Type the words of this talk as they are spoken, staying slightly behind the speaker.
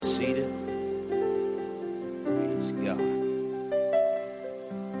seated. Praise God.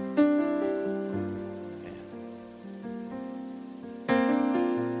 I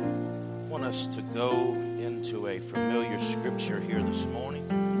want us to go into a familiar scripture here this morning.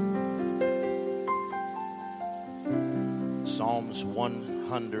 Psalms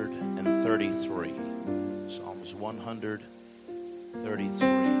 133. Psalms 133. A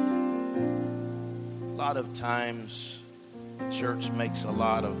lot of times, the church makes a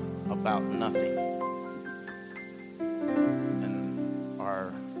lot about nothing. And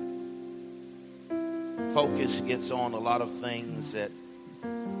our focus gets on a lot of things that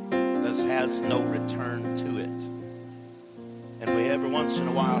has no return to it. And we every once in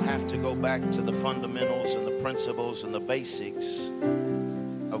a while have to go back to the fundamentals and the principles and the basics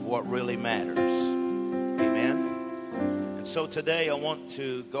of what really matters. Amen. And so today I want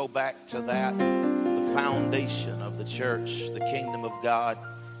to go back to that, the foundation of the church, the kingdom of God.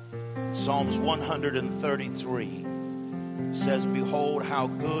 Psalms 133 says, "Behold, how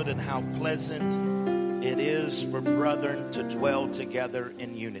good and how pleasant it is for brethren to dwell together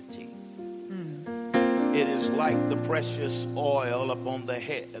in unity. It is like the precious oil upon the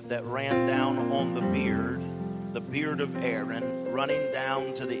head that ran down on the beard of Aaron, running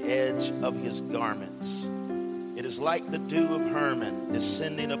down to the edge of his garments. It is like the dew of Hermon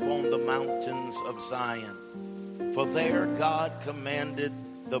descending upon the mountains of Zion. For there God commanded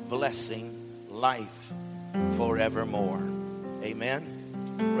the blessing, life forevermore." Amen.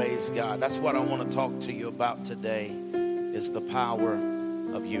 Praise God. That's what I want to talk to you about today, is the power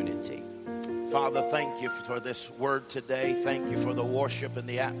of unity. Father, thank you for this word today. Thank you for the worship and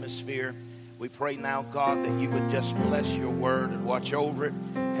the atmosphere. We pray now, God, that you would just bless your word and watch over it,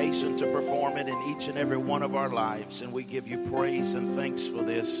 hasten to perform it in each and every one of our lives. And we give you praise and thanks for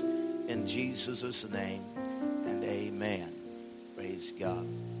this in Jesus' name, and amen. Praise God.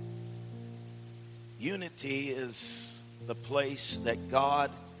 Unity is the place that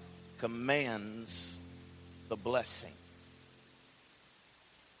God commands the blessing.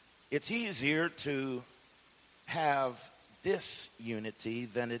 It's easier to have disunity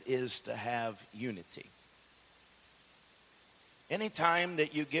than it is to have unity. Anytime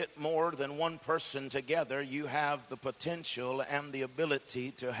that you get more than one person together, you have the potential and the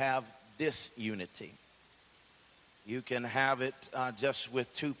ability to have disunity. You can have it just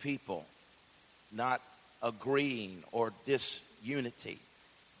with two people not agreeing, or disunity.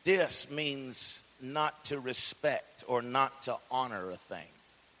 Dis means not to respect or not to honor a thing.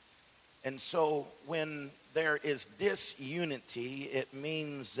 And so when there is disunity, it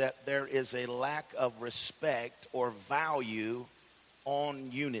means that there is a lack of respect or value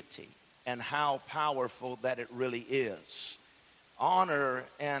on unity and how powerful that it really is. Honor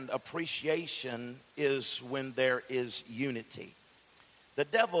and appreciation is when there is unity. The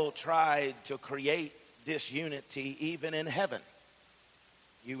devil tried to create disunity even in heaven.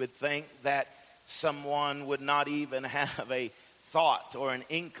 You would think that someone would not even have a thought or an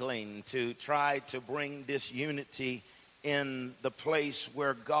inkling to try to bring disunity in the place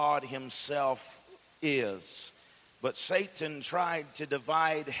where God himself is. But Satan tried to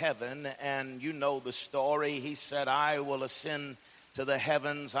divide heaven, and you know the story. He said, "I will ascend to the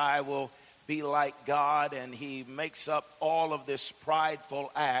heavens, I will be like God," and he makes up all of this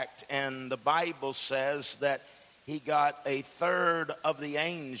prideful act, and the Bible says that he got a third of the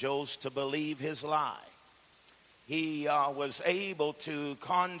angels to believe his lie. He was able to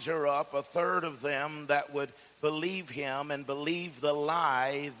conjure up a third of them that would believe him and believe the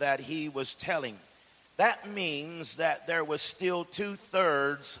lie that he was telling. That means that there was still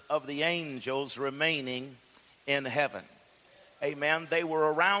 2/3 of the angels remaining in heaven. Amen. They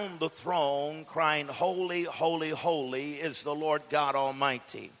were around the throne crying, "Holy, holy, holy is the Lord God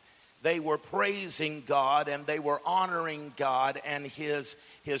Almighty." They were praising God and they were honoring God and his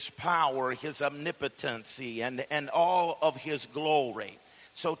power, his omnipotency, and all of his glory.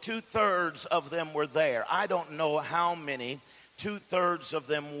 So 2/3 of them were there. I don't know how many 2/3 of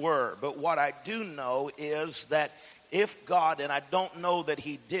them were, but what I do know is that if God, and I don't know that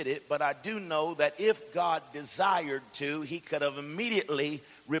he did it, but I do know that if God desired to, he could have immediately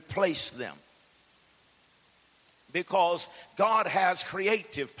replaced them. Because God has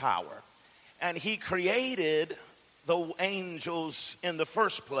creative power. And he created the angels in the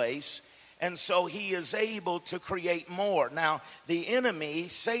first place. And so he is able to create more. Now, the enemy,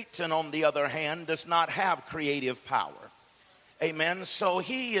 Satan, on the other hand, does not have creative power. Amen. So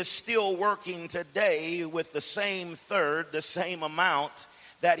he is still working today with the same third, the same amount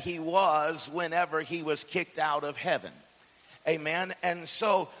that he was whenever he was kicked out of heaven. Amen. And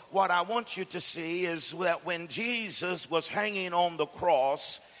so what I want you to see is that when Jesus was hanging on the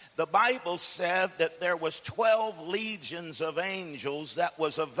cross, The Bible said that there was 12 legions of angels that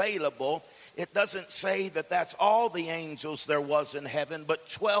was available. It doesn't say that that's all the angels there was in heaven, but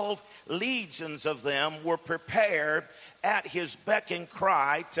 12 legions of them were prepared at his beck and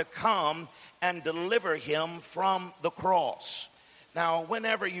cry to come and deliver him from the cross. Now,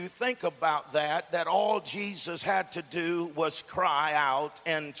 whenever you think about that all Jesus had to do was cry out,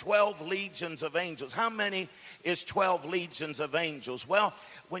 and 12 legions of angels. How many is 12 legions of angels? Well,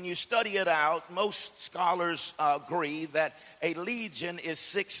 when you study it out, most scholars agree that a legion is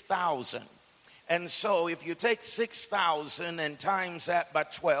 6,000. And so if you take 6,000 and times that by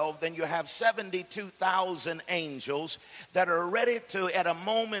 12, then you have 72,000 angels that are ready to, at a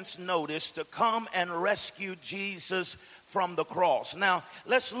moment's notice, to come and rescue Jesus from the cross. Now,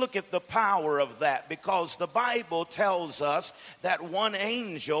 let's look at the power of that, because the Bible tells us that one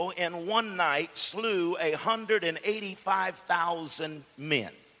angel in one night slew 185,000 men.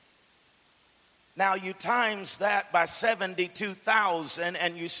 Now, you times that by 72,000,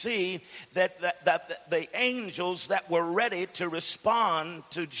 and you see that the angels that were ready to respond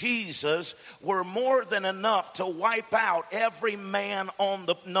to Jesus were more than enough to wipe out every man on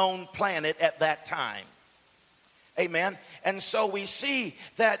the known planet at that time. Amen. And so we see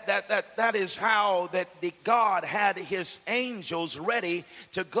that is how God had his angels ready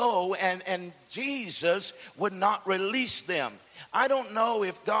to go, and Jesus would not release them. I don't know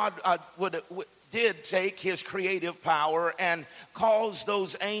if God did take his creative power and cause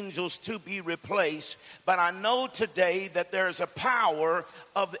those angels to be replaced, but I know today that there's a power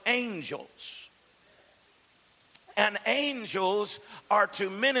of angels. And angels are to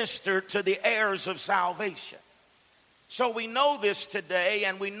minister to the heirs of salvation. So we know this today,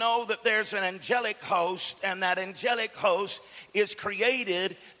 and we know that there's an angelic host, and that angelic host is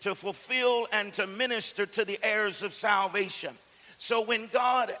created to fulfill and to minister to the heirs of salvation. So when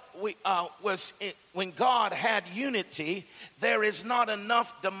God had unity, there is not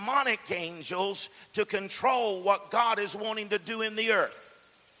enough demonic angels to control what God is wanting to do in the earth.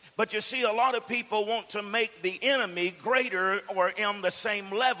 But you see, a lot of people want to make the enemy greater or on the same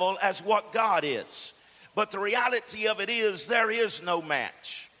level as what God is. But the reality of it is there is no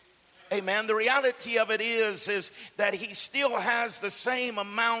match. Amen. The reality of it is that he still has the same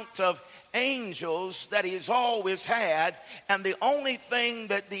amount of angels that he's always had, and the only thing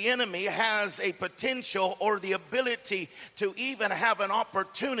that the enemy has a potential or the ability to even have an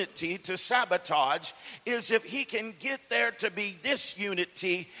opportunity to sabotage is if he can get there to be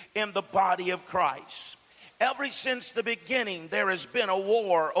disunity in the body of Christ. Ever since the beginning, there has been a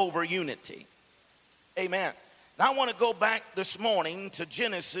war over unity. Amen. Now I want to go back this morning to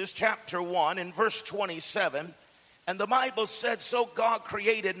Genesis chapter 1 and verse 27. And the Bible said, so God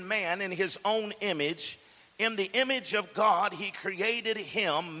created man in his own image. In the image of God, he created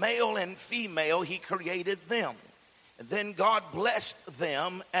him, male and female, he created them. And then God blessed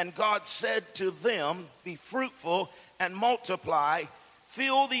them, and God said to them, be fruitful and multiply,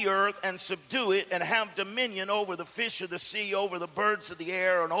 fill the earth and subdue it, and have dominion over the fish of the sea, over the birds of the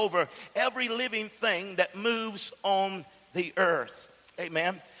air, and over every living thing that moves on the earth.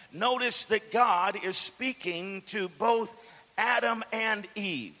 Amen. Notice that God is speaking to both Adam and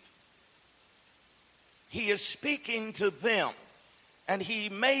Eve. He is speaking to them, and he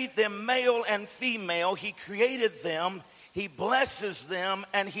made them male and female. He created them, he blesses them,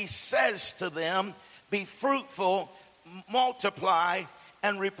 and he says to them, be fruitful, multiply,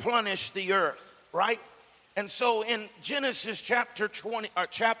 and replenish the earth, right? And so in Genesis chapter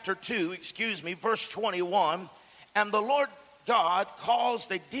 2, verse 21, and the Lord God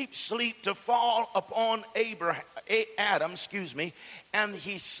caused a deep sleep to fall upon Adam, and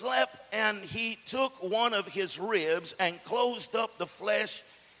he slept, and he took one of his ribs and closed up the flesh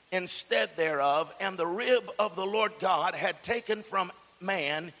instead thereof, and the rib of the Lord God had taken from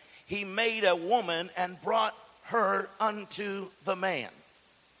man, he made a woman and brought her unto the man.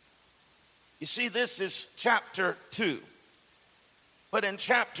 You see, this is chapter 2. But in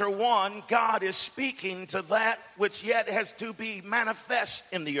chapter 1, God is speaking to that which yet has to be manifest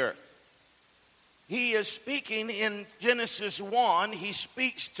in the earth. He is speaking in Genesis 1. He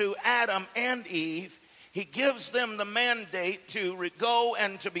speaks to Adam and Eve. He gives them the mandate to go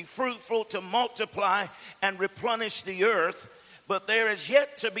and to be fruitful, to multiply and replenish the earth. But there is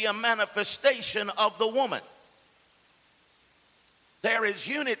yet to be a manifestation of the woman. There is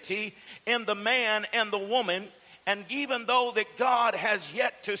unity in the man and the woman, and even though that God has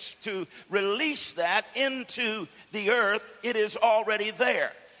yet to release that into the earth, it is already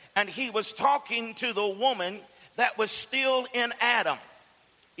there. And he was talking to the woman that was still in Adam.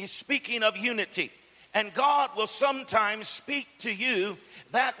 He's speaking of unity. And God will sometimes speak to you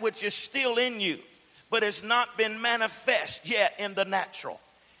that which is still in you, but has not been manifest yet in the natural.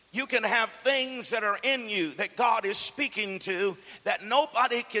 You can have things that are in you that God is speaking to that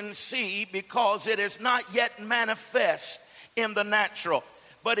nobody can see because it is not yet manifest in the natural,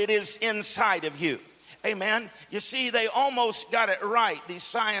 but it is inside of you. Amen. You see, they almost got it right, these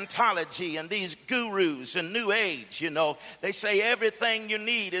Scientology and these gurus and New Age, They say everything you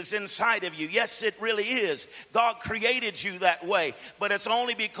need is inside of you. Yes, it really is. God created you that way, but it's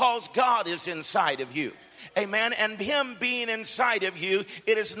only because God is inside of you. Amen. And him being inside of you,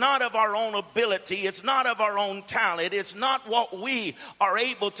 it is not of our own ability. It's not of our own talent. It's not what we are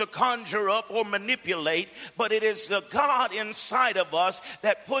able to conjure up or manipulate, but it is the God inside of us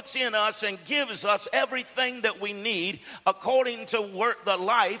that puts in us and gives us everything that we need according to the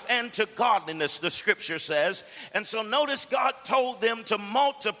life and to godliness, the scripture says. And so notice God told them to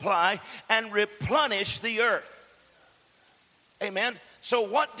multiply and replenish the earth. Amen. So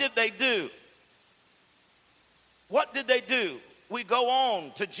what did they do? What did they do? We go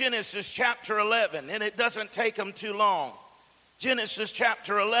on to Genesis chapter 11, and it doesn't take them too long. Genesis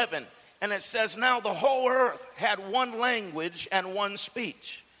chapter 11, and it says, now the whole earth had one language and one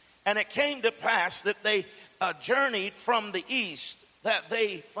speech. And it came to pass that they journeyed from the east, that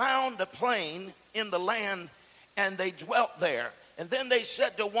they found a plain in the land, and they dwelt there. And then they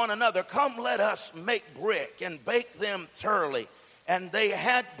said to one another, come, let us make brick and bake them thoroughly. And they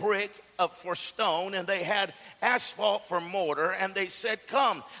had brick for stone, and they had asphalt for mortar. And they said,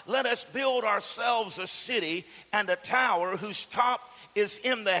 come, let us build ourselves a city and a tower whose top is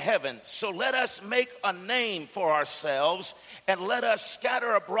in the heavens. So let us make a name for ourselves, and let us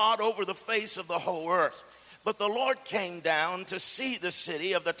scatter abroad over the face of the whole earth. But the Lord came down to see the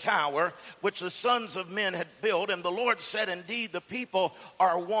city of the tower, which the sons of men had built. And the Lord said, indeed, the people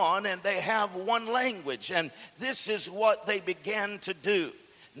are one, and they have one language. And this is what they began to do.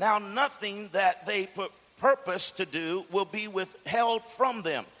 Now nothing that they purpose to do will be withheld from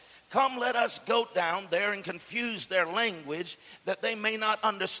them. Come, let us go down there and confuse their language, that they may not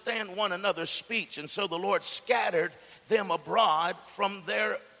understand one another's speech. And so the Lord scattered them abroad from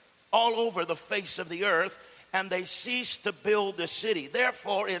there all over the face of the earth, and they ceased to build the city.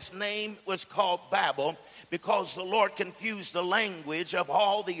 Therefore its name was called Babel, because the Lord confused the language of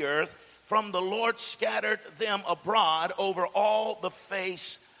all the earth. From the Lord scattered them abroad over all the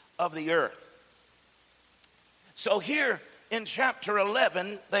face of the earth. So here in chapter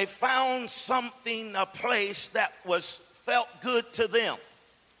 11, they found something, a place that felt good to them.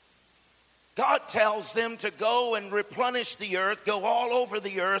 God tells them to go and replenish the earth, go all over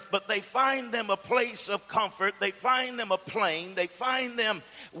the earth, but they find them a place of comfort. They find them a plain. They find them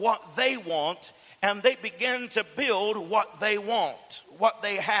what they want, and they begin to build what they want, what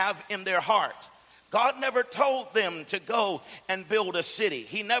they have in their heart. God never told them to go and build a city.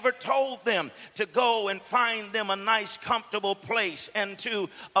 He never told them to go and find them a nice, comfortable place and to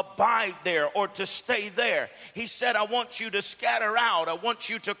abide there or to stay there. He said, I want you to scatter out. I want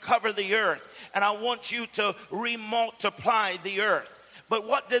you to cover the earth, and I want you to remultiply the earth. But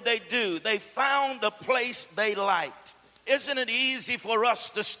what did they do? They found a place they liked. Isn't it easy for us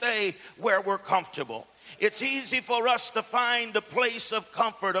to stay where we're comfortable? It's easy for us to find a place of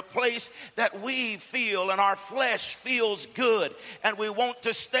comfort, a place that we feel and our flesh feels good, and we want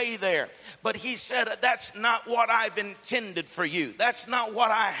to stay there. But he said, that's not what I've intended for you. That's not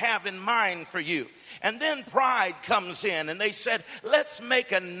what I have in mind for you. And then pride comes in, and they said, let's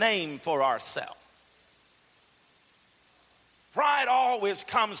make a name for ourselves. Pride always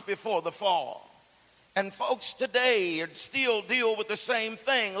comes before the fall. And folks today still deal with the same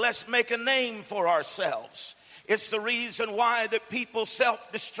thing. Let's make a name for ourselves. It's the reason why that people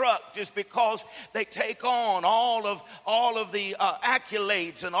self-destruct, is because they take on all of the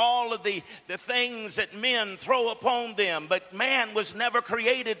accolades and all of the things that men throw upon them. But man was never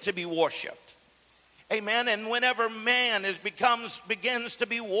created to be worshipped. Amen. And whenever man begins to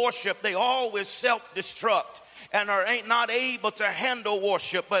be worshipped, they always self-destruct and are not able to handle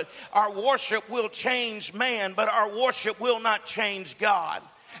worship. But our worship will change man, but our worship will not change God.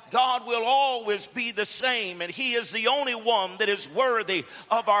 God will always be the same, and he is the only one that is worthy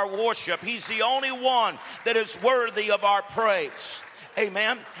of our worship. He's the only one that is worthy of our praise.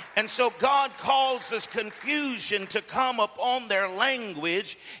 Amen. And so God causes confusion to come upon their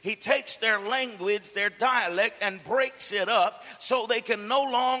language. He takes their language, their dialect, and breaks it up so they can no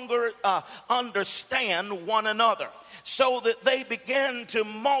longer understand one another. so that they begin to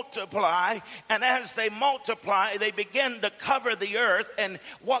multiply. And as they multiply, they begin to cover the earth. And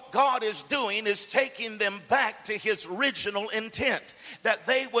what God is doing is taking them back to his original intent, that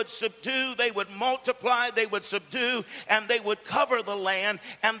they would subdue, they would multiply, they would subdue, and they would cover the land,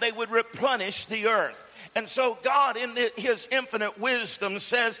 and they would replenish the earth. And so God, in his infinite wisdom,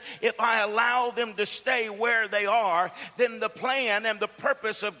 says, if I allow them to stay where they are, then the plan and the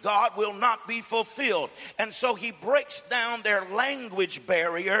purpose of God will not be fulfilled. And so he breaks down their language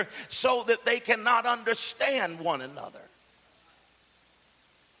barrier so that they cannot understand one another.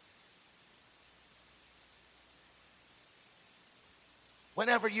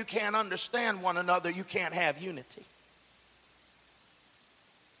 Whenever you can't understand one another, you can't have unity.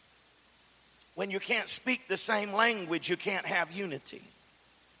 When you can't speak the same language, you can't have unity.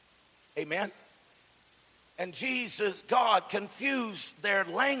 Amen? And God confused their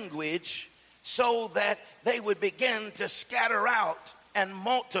language so that they would begin to scatter out and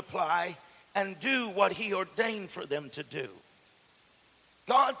multiply and do what he ordained for them to do.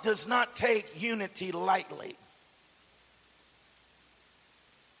 God does not take unity lightly.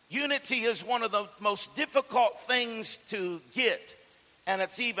 Unity is one of the most difficult things to get, and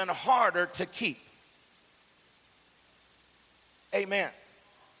it's even harder to keep. Amen.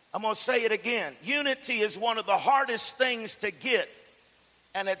 I'm going to say it again. Unity is one of the hardest things to get,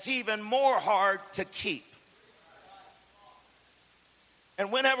 and it's even more hard to keep.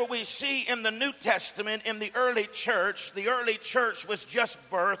 And whenever we see in the New Testament, in the early church was just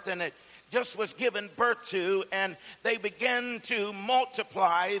birthed, and it just was given birth to, and they began to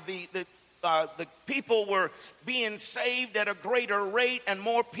multiply. The people were being saved at a greater rate, and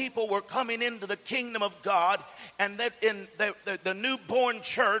more people were coming into the kingdom of God. And that in the newborn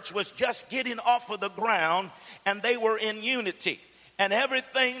church was just getting off of the ground, and they were in unity. And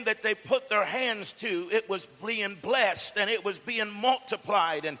everything that they put their hands to, it was being blessed, and it was being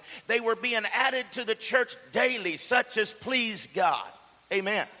multiplied, and they were being added to the church daily, such as please God.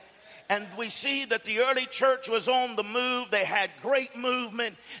 Amen. And we see that the early church was on the move. They had great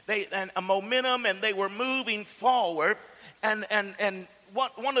movement, and a momentum, and they were moving forward. And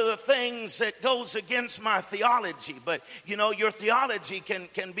one of the things that goes against my theology, but you know, your theology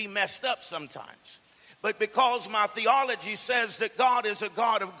can be messed up sometimes. But because my theology says that God is a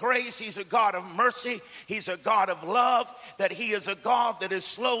God of grace, he's a God of mercy, he's a God of love, that he is a God that is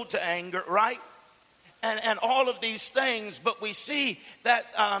slow to anger, right? And all of these things, but we see that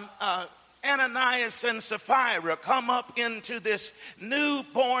Ananias and Sapphira come up into this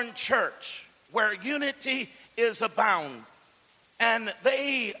newborn church where unity is abound. And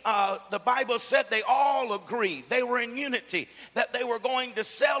they, the Bible said they all agreed, they were in unity, that they were going to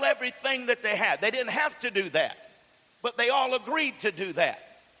sell everything that they had. They didn't have to do that, but they all agreed to do that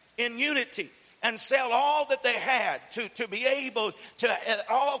in unity and sell all that they had to be able to,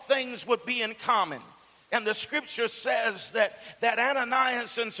 all things would be in common. And the scripture says that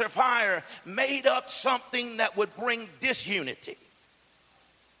Ananias and Sapphira made up something that would bring disunity.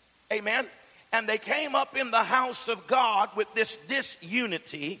 Amen. And they came up in the house of God with this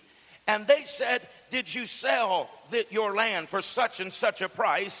disunity. And they said, did you sell your land for such and such a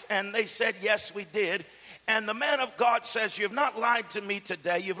price? And they said, yes, we did. And the man of God says, you've not lied to me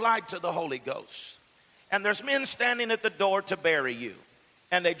today. You've lied to the Holy Ghost. And there's men standing at the door to bury you.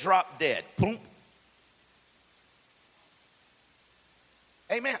 And they drop dead. Boom.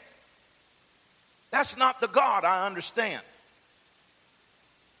 Amen. That's not the God I understand.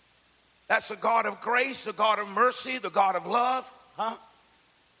 That's the God of grace, the God of mercy, the God of love. Huh?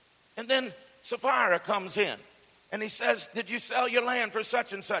 And then Sapphira comes in and he says, did you sell your land for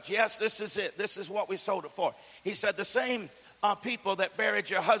such and such? Yes, this is it. This is what we sold it for. He said, the same people that buried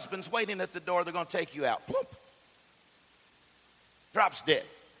your husbands waiting at the door, they're going to take you out. Bloop. Drops dead.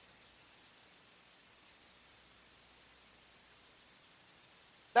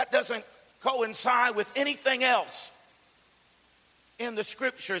 That doesn't coincide with anything else in the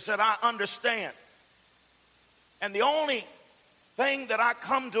scriptures that I understand. And the only thing that I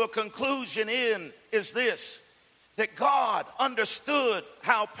come to a conclusion in is this, that God understood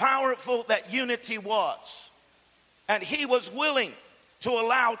how powerful that unity was. And he was willing to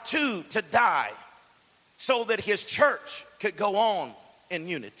allow two to die so that his church could go on in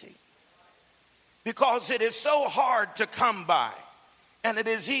unity. Because it is so hard to come by. And it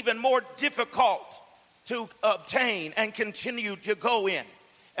is even more difficult to obtain and continue to go in.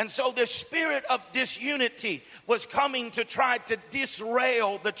 And so the spirit of disunity was coming to try to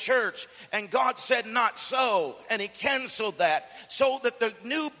disrail the church. And God said, not so. And he canceled that so that the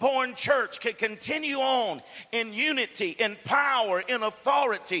newborn church could continue on in unity, in power, in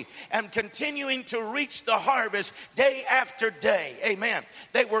authority, and continuing to reach the harvest day after day. Amen.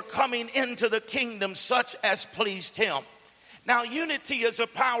 They were coming into the kingdom such as pleased him. Now, unity is a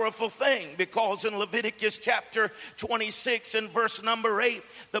powerful thing, because in Leviticus chapter 26 and verse number 8,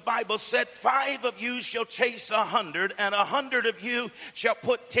 the Bible said, 5 of you shall chase 100, and 100 of you shall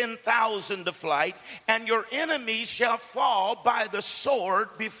put 10,000 to flight, and your enemies shall fall by the sword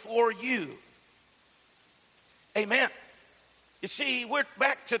before you. Amen. You see, we're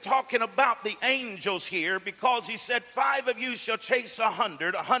back to talking about the angels here, because he said 5 of you shall chase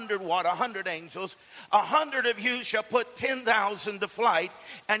 100. 100 what? 100 angels. 100 of you shall put 10,000 to flight,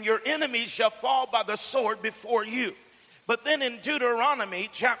 and your enemies shall fall by the sword before you. But then in Deuteronomy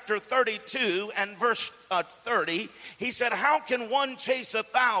chapter 32 and verse 30, he said, how can one chase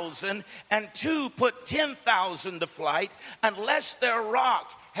 1,000 and 2 put 10,000 to flight unless their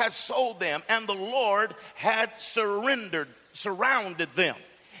rock has sold them and the Lord had surrounded them?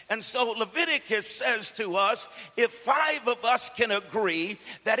 And so Leviticus says to us, if 5 of us can agree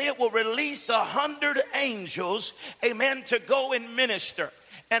that it will release 100 angels, amen, to go and minister.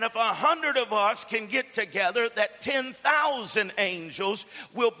 And if 100 of us can get together, that 10,000 angels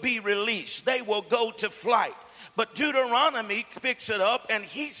will be released. They will go to flight. But Deuteronomy picks it up and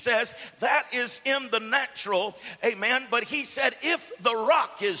he says that is in the natural, amen. But he said, if the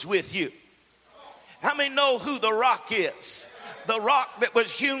rock is with you. How many know who the rock is? The rock that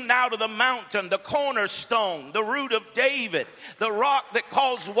was hewn out of the mountain, the cornerstone, the root of David, the rock that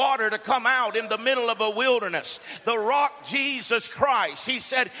caused water to come out in the middle of a wilderness, the rock Jesus Christ. He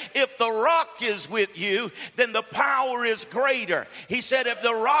said, if the rock is with you, then the power is greater. He said, if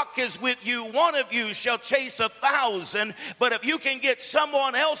the rock is with you, 1 of you shall chase 1,000, but if you can get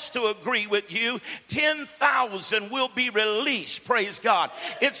someone else to agree with you, 10,000 will be released. Praise God.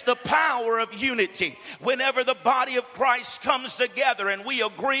 It's the power of unity. Whenever the body of Christ comes together and we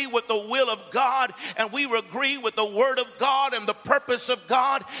agree with the will of God, and we agree with the word of God and the purpose of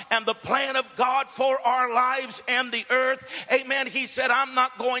God and the plan of God for our lives and the earth, amen. He said, I'm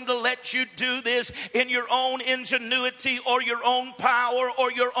not going to let you do this in your own ingenuity or your own power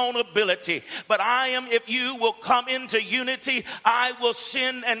or your own ability, but I am, if you will come into unity, I will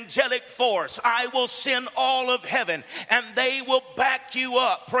send angelic force. I will send all of heaven and they will back you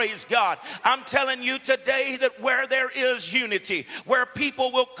up. Praise God. I'm telling you today that where there is unity, where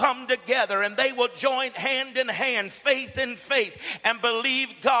people will come together and they will join hand in hand, faith in faith, and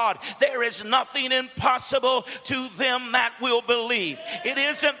believe God, there is nothing impossible to them that will believe. It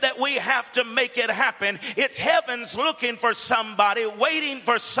isn't that we have to make it happen. It's heaven's looking for somebody, waiting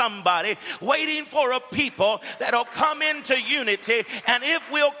for a people that'll come into unity. And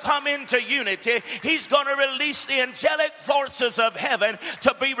if we'll come into unity, he's going to release the angelic forces of heaven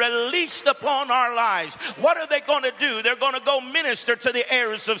to be released upon our lives. What are they going to do? They're going to go minister to the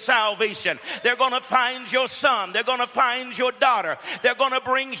heirs of salvation. They're going to find your son. They're going to find your daughter. They're going to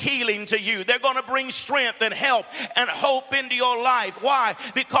bring healing to you. They're going to bring strength and help and hope into your life. Why?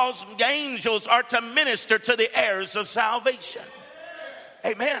 Because the angels are to minister to the heirs of salvation.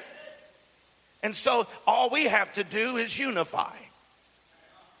 Amen. And so all we have to do is unify.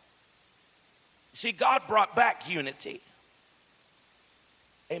 See, God brought back unity.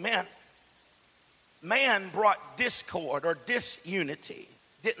 Amen. Man brought discord or disunity,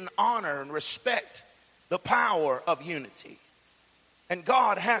 didn't honor and respect the power of unity. And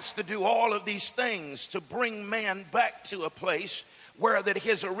God has to do all of these things to bring man back to a place where that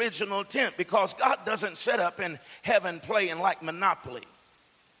his original intent, because God doesn't set up in heaven playing like Monopoly.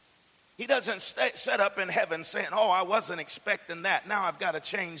 He doesn't set up in heaven saying, oh, I wasn't expecting that. Now I've got to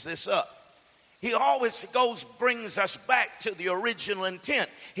change this up. He always brings us back to the original intent.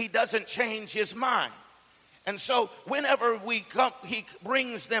 He doesn't change his mind. And so whenever we come, he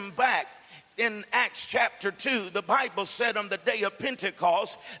brings them back. In Acts chapter 2, the Bible said on the day of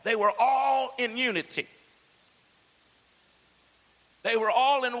Pentecost, they were all in unity. They were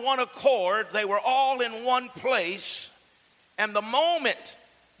all in one accord. They were all in one place. And the moment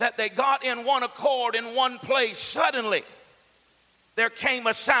that they got in one accord, in one place, suddenly there came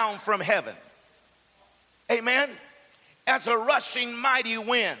a sound from heaven. Amen. As a rushing mighty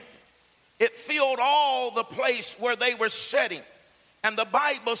wind. It filled all the place where they were sitting. And the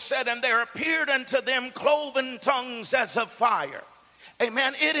Bible said, and there appeared unto them cloven tongues as of fire.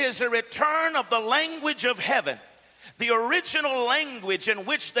 Amen. It is a return of the language of heaven. The original language in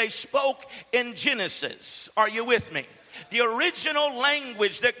which they spoke in Genesis. Are you with me? The original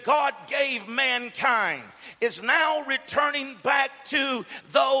language that God gave mankind is now returning back to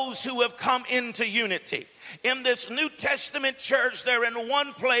those who have come into unity. In this New Testament church, they're in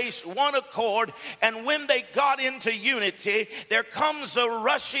one place, one accord, and when they got into unity, there comes a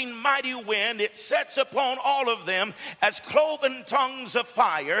rushing mighty wind. It sets upon all of them as cloven tongues of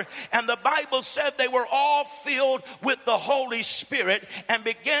fire, and the Bible said they were all filled with the Holy Spirit and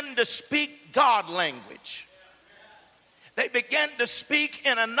began to speak God language. They began to speak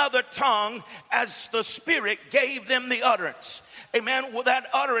in another tongue as the Spirit gave them the utterance. Amen. Well, that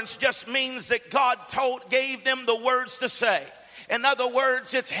utterance just means that God gave them the words to say. In other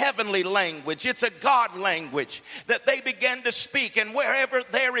words, it's heavenly language. It's a God language that they began to speak. And wherever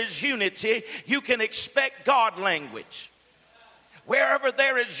there is unity, you can expect God language. Wherever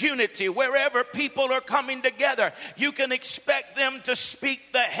there is unity, wherever people are coming together, you can expect them to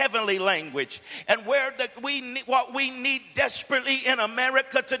speak the heavenly language. And what we need desperately in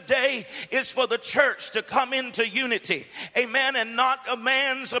America today is for the church to come into unity. Amen. And not a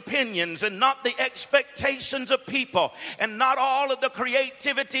man's opinions and not the expectations of people and not all of the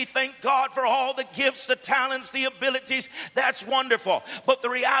creativity. Thank God for all the gifts, the talents, the abilities. That's wonderful. But the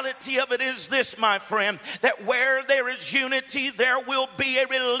reality of it is this, my friend, that where there is unity, there will be a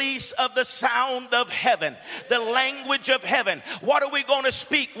release of the sound of heaven, the language of heaven. What are we going to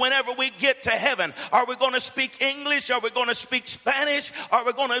speak whenever we get to heaven? Are we going to speak English? Are we going to speak Spanish? Are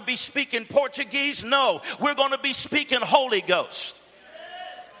we going to be speaking Portuguese? No, we're going to be speaking Holy Ghost.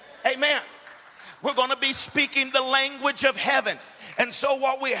 Amen. We're going to be speaking the language of heaven. And so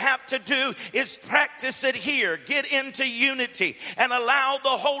what we have to do is practice it here. Get into unity and allow the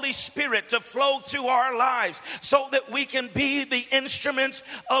Holy Spirit to flow through our lives so that we can be the instruments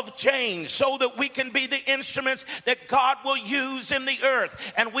of change, so that we can be the instruments that God will use in the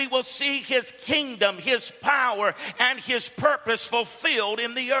earth. And we will see his kingdom, his power, and his purpose fulfilled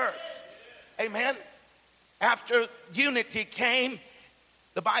in the earth. Amen. After unity came,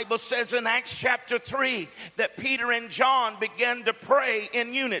 the Bible says in Acts chapter 3 that Peter and John began to pray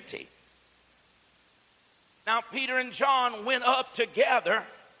in unity. Now, Peter and John went up together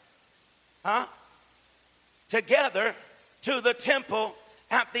to the temple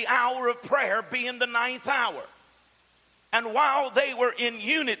at the hour of prayer, being the 9th hour. And while they were in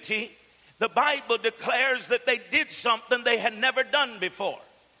unity, the Bible declares that they did something they had never done before.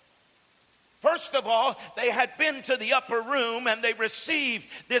 First of all, they had been to the upper room and they received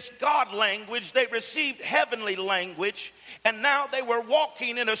this God language. They received heavenly language. And now they were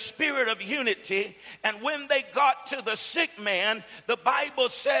walking in a spirit of unity. And when they got to the sick man, the Bible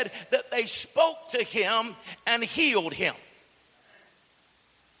said that they spoke to him and healed him.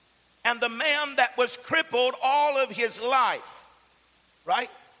 And the man that was crippled all of his life, right?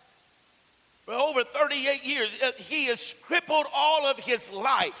 For over 38 years, he is crippled all of his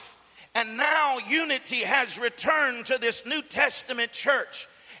life. And now unity has returned to this New Testament church.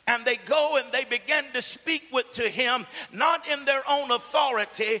 And they go and they begin to speak to him, not in their own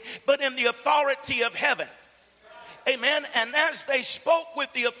authority, but in the authority of heaven. Amen. And as they spoke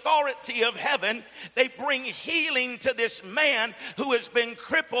with the authority of heaven, they bring healing to this man who has been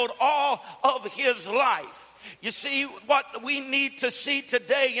crippled all of his life. You see, what we need to see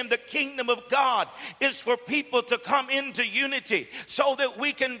today in the kingdom of God is for people to come into unity so that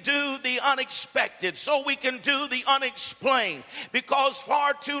we can do the unexpected, so we can do the unexplained. Because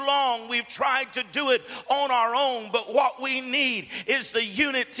far too long we've tried to do it on our own, but what we need is the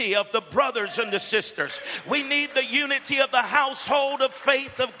unity of the brothers and the sisters. We need the unity of the household of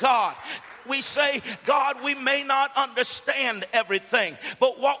faith of God. We say, God, we may not understand everything,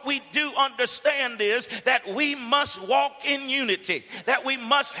 but what we do understand is that we must walk in unity, that we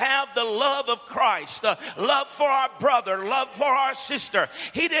must have the love of Christ, the love for our brother, love for our sister.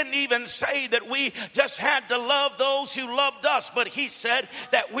 He didn't even say that we just had to love those who loved us, but he said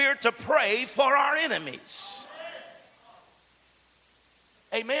that we're to pray for our enemies.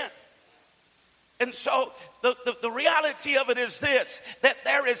 Amen. And so the reality of it is this, that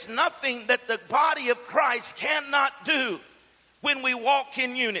there is nothing that the body of Christ cannot do when we walk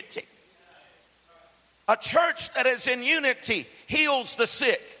in unity. A church that is in unity heals the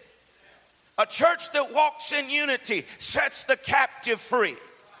sick. A church that walks in unity sets the captive free.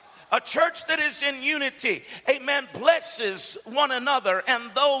 A church that is in unity, amen, blesses one another and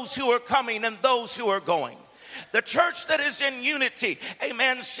those who are coming and those who are going. The church that is in unity,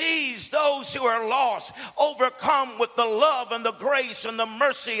 amen, sees those who are lost overcome with the love and the grace and the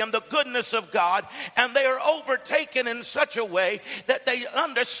mercy and the goodness of God, and they are overtaken in such a way that they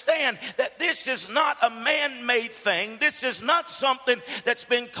understand that this is not a man-made thing. This is not something that's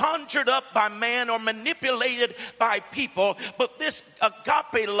been conjured up by man or manipulated by people, but this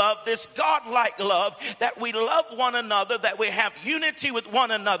agape love, this God-like love, that we love one another, that we have unity with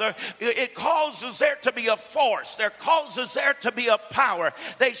one another, it causes there to be a force. There causes there to be a power.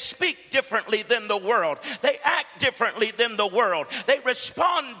 They speak differently than the world. They act differently than the world. They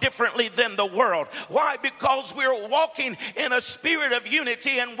respond differently than the world. Why? Because we're walking in a spirit of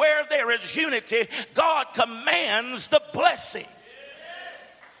unity, and where there is unity, God commands the blessing.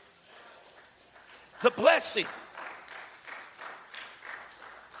 The blessing.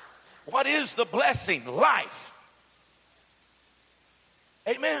 What is the blessing? Life.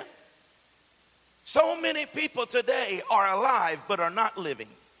 Amen. So many people today are alive but are not living.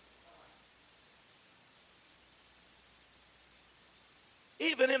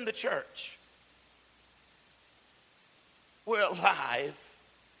 Even in the church, we're alive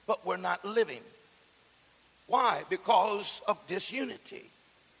but we're not living. Why? Because of disunity.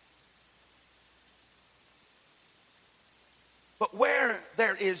 But where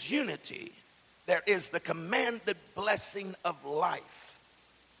there is unity, there is the commanded blessing of life.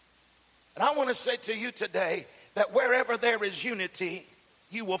 And I want to say to you today that wherever there is unity,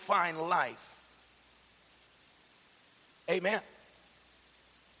 you will find life. Amen.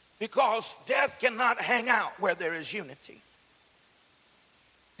 Because death cannot hang out where there is unity.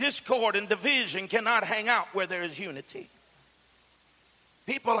 Discord and division cannot hang out where there is unity.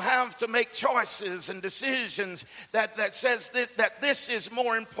 People have to make choices and decisions that says that this is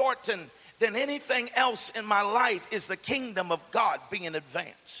more important than anything else in my life, is the kingdom of God being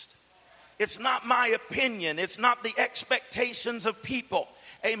advanced. It's not my opinion. It's not the expectations of people.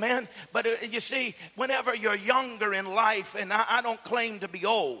 Amen. But you see, whenever you're younger in life, and I don't claim to be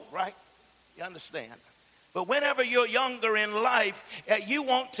old, right? You understand? But whenever you're younger in life, you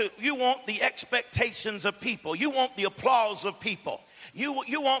want the expectations of people. You want the applause of people.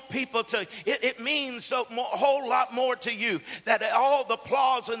 You want people to, it means a whole lot more to you, that all the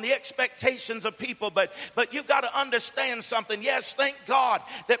applause and the expectations of people, but you've got to understand something. Yes, thank God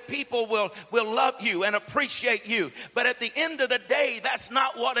that people will love you and appreciate you, but at the end of the day, that's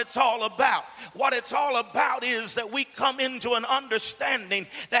not what it's all about. What it's all about is that we come into an understanding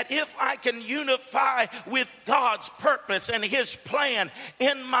that if I can unify with God's purpose and his plan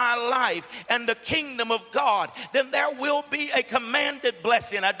in my life and the kingdom of God, then there will be a commanded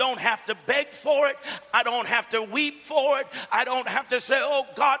blessing. I don't have to beg for it. I don't have to weep for it. I don't have to say, oh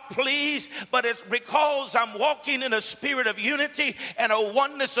God, please. But it's because I'm walking in a spirit of unity and a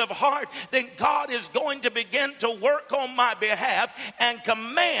oneness of heart, then God is going to begin to work on my behalf and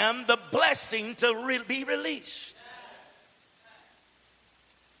command the blessing to be released.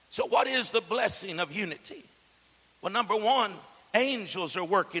 So what is the blessing of unity? Well, number one, angels are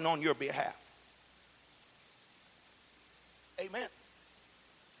working on your behalf. Amen.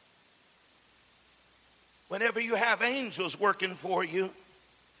 Whenever you have angels working for you,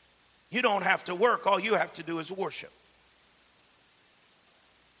 you don't have to work. All you have to do is worship.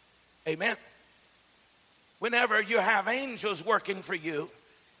 Amen. Whenever you have angels working for you,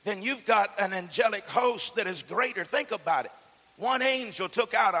 then you've got an angelic host that is greater. Think about it. One angel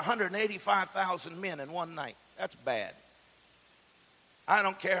took out 185,000 men in one night. That's bad. I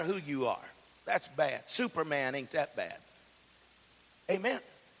don't care who you are. That's bad. Superman ain't that bad. Amen.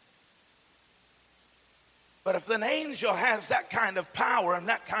 But if an angel has that kind of power and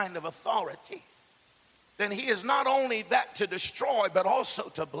that kind of authority, then he is not only that to destroy, but also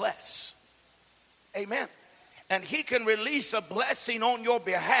to bless. Amen. And he can release a blessing on your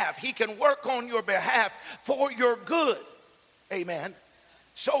behalf. He can work on your behalf for your good. Amen.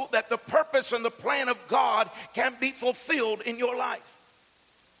 So that the purpose and the plan of God can be fulfilled in your life.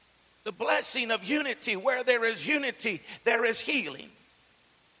 The blessing of unity, where there is unity, there is healing.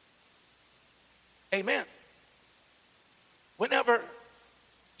 Amen. Whenever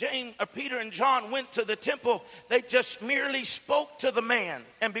Peter and John went to the temple, they just merely spoke to the man.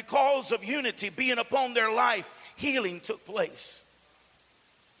 And because of unity being upon their life, healing took place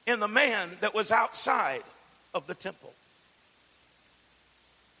in the man that was outside of the temple.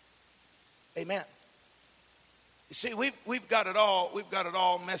 Amen. You see, we've got it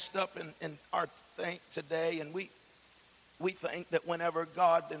all messed up in our thing today, and we think that whenever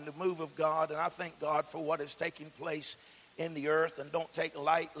God and the move of God, and I thank God for what is taking place in the earth, and don't take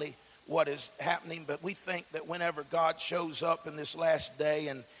lightly what is happening, but we think that whenever God shows up in this last day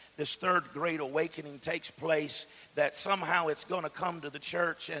and this third great awakening takes place, that somehow it's going to come to the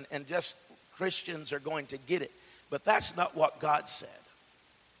church and just Christians are going to get it. But that's not what God said.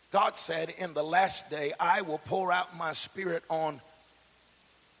 God said, in the last day, I will pour out my spirit on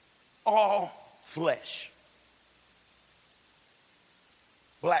all flesh.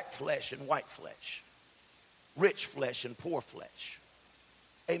 Black flesh and white flesh. Rich flesh and poor flesh.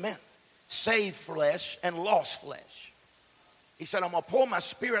 Amen. Saved flesh and lost flesh. He said, I'm going to pour my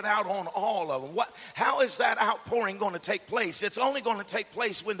spirit out on all of them. How is that outpouring going to take place? It's only going to take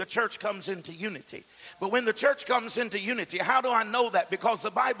place when the church comes into unity. But when the church comes into unity, how do I know that? Because the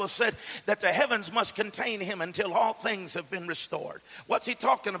Bible said that the heavens must contain him until all things have been restored. What's he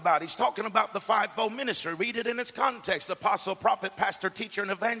talking about? He's talking about the fivefold ministry. Read it in its context. Apostle, prophet, pastor, teacher, and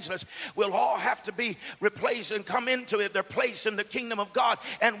evangelist will all have to be replaced and come into their place in the kingdom of God.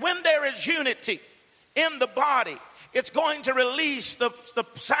 And when there is unity in the body, it's going to release the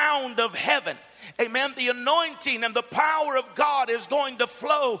sound of heaven. Amen. The anointing and the power of God is going to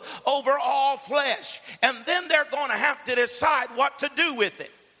flow over all flesh. And then they're going to have to decide what to do with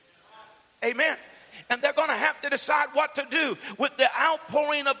it. Amen. And they're going to have to decide what to do with the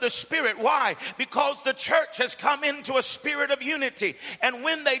outpouring of the Spirit. Why? Because the church has come into a spirit of unity. And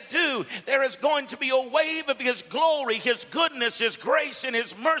when they do, there is going to be a wave of his glory, his goodness, his grace, and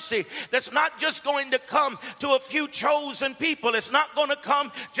his mercy that's not just going to come to a few chosen people. It's not going to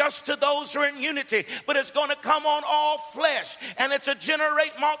come just to those who are in unity, but it's going to come on all flesh. And it's a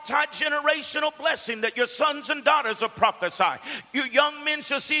multi-generational blessing that your sons and daughters will prophesy. Your young men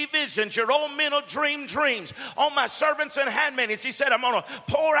shall see visions. Your old men will dream dreams. On my servants and handmaidens, he said, I'm going to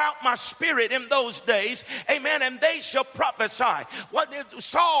pour out my spirit in those days. Amen. And they shall prophesy.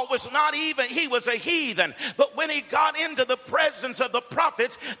 Saul was not even, he was a heathen. But when he got into the presence of the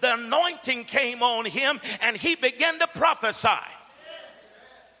prophets, the anointing came on him and he began to prophesy.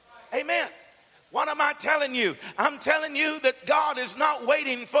 Amen. What am I telling you? I'm telling you that God is not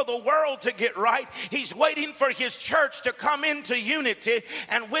waiting for the world to get right. He's waiting for his church to come into unity.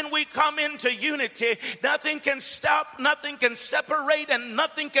 And when we come into unity, nothing can stop, nothing can separate, and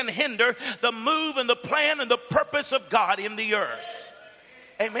nothing can hinder the move and the plan and the purpose of God in the earth.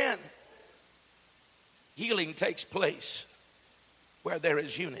 Amen. Healing takes place where there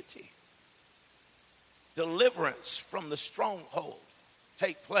is unity. Deliverance from the stronghold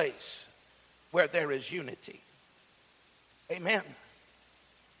take place where there is unity. Amen.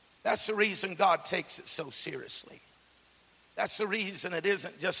 That's the reason God takes it so seriously. That's the reason it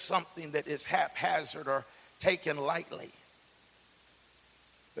isn't just something that is haphazard or taken lightly.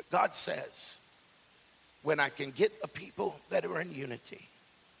 But God says, when I can get a people that are in unity,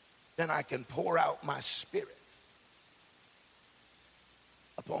 then I can pour out my spirit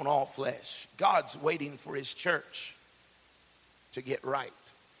upon all flesh. God's waiting for his church to get right.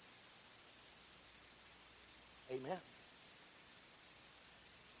 Amen.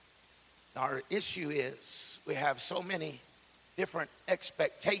 Our issue is we have so many different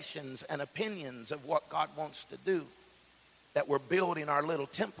expectations and opinions of what God wants to do that we're building our little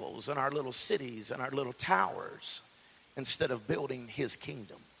temples and our little cities and our little towers instead of building his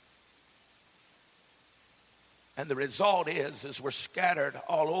kingdom. And the result is we're scattered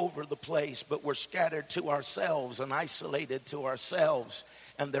all over the place, but we're scattered to ourselves and isolated to ourselves,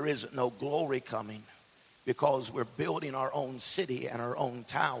 and there isn't no glory coming. Because we're building our own city and our own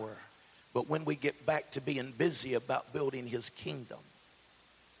tower. But when we get back to being busy about building his kingdom,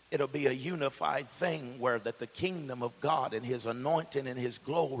 it'll be a unified thing where that the kingdom of God and his anointing and his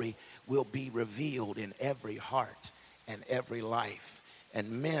glory will be revealed in every heart and every life.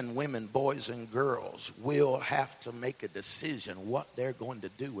 And men, women, boys, and girls will have to make a decision what they're going to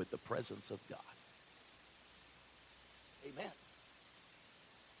do with the presence of God. Amen.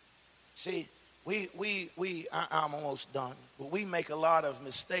 See, I'm almost done. But we make a lot of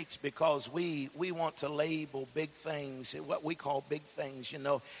mistakes because we want to label big things, what we call big things. You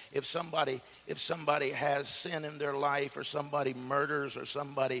know, if somebody has sin in their life, or somebody murders, or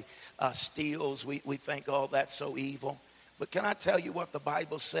somebody steals, we think, oh, that's so evil. But can I tell you what the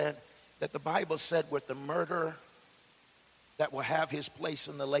Bible said? That the Bible said with the murderer that will have his place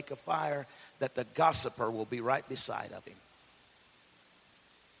in the lake of fire, that the gossiper will be right beside of him.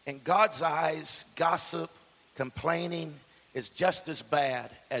 In God's eyes, gossip, complaining is just as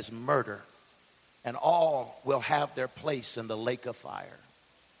bad as murder. And all will have their place in the lake of fire.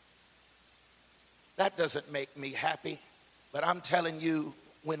 That doesn't make me happy. But I'm telling you,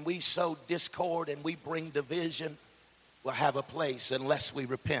 when we sow discord and we bring division, we'll have a place unless we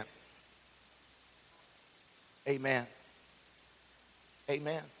repent. Amen.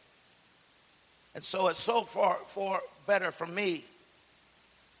 Amen. And so it's so far better for me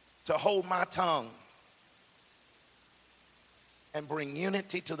to hold my tongue and bring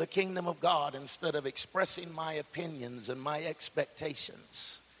unity to the kingdom of God instead of expressing my opinions and my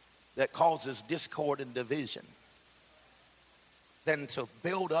expectations that causes discord and division, than to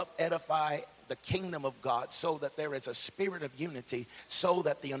build up, edify the kingdom of God so that there is a spirit of unity, so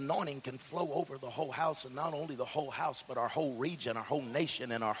that the anointing can flow over the whole house, and not only the whole house, but our whole region, our whole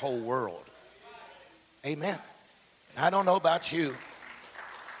nation, and our whole world. Amen. I don't know about you.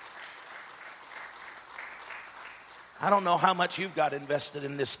 I don't know how much you've got invested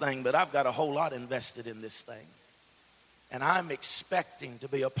in this thing, but I've got a whole lot invested in this thing. And I'm expecting to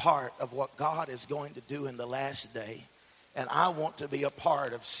be a part of what God is going to do in the last day. And I want to be a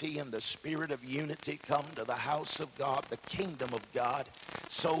part of seeing the spirit of unity come to the house of God, the kingdom of God,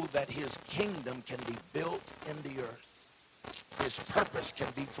 so that his kingdom can be built in the earth. His purpose can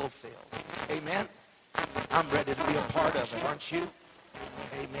be fulfilled. Amen. I'm ready to be a part of it, aren't you?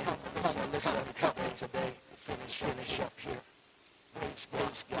 Amen. Listen, help me today. Finish up here.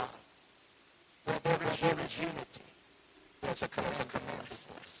 Praise God. Where there is unity, there's a blessing.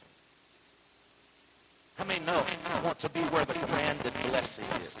 How many know I want to be where the commanded blessing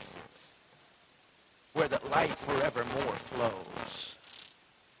is? Where that life forevermore flows.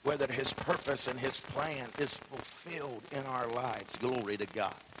 Where that his purpose and his plan is fulfilled in our lives. Glory to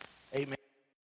God.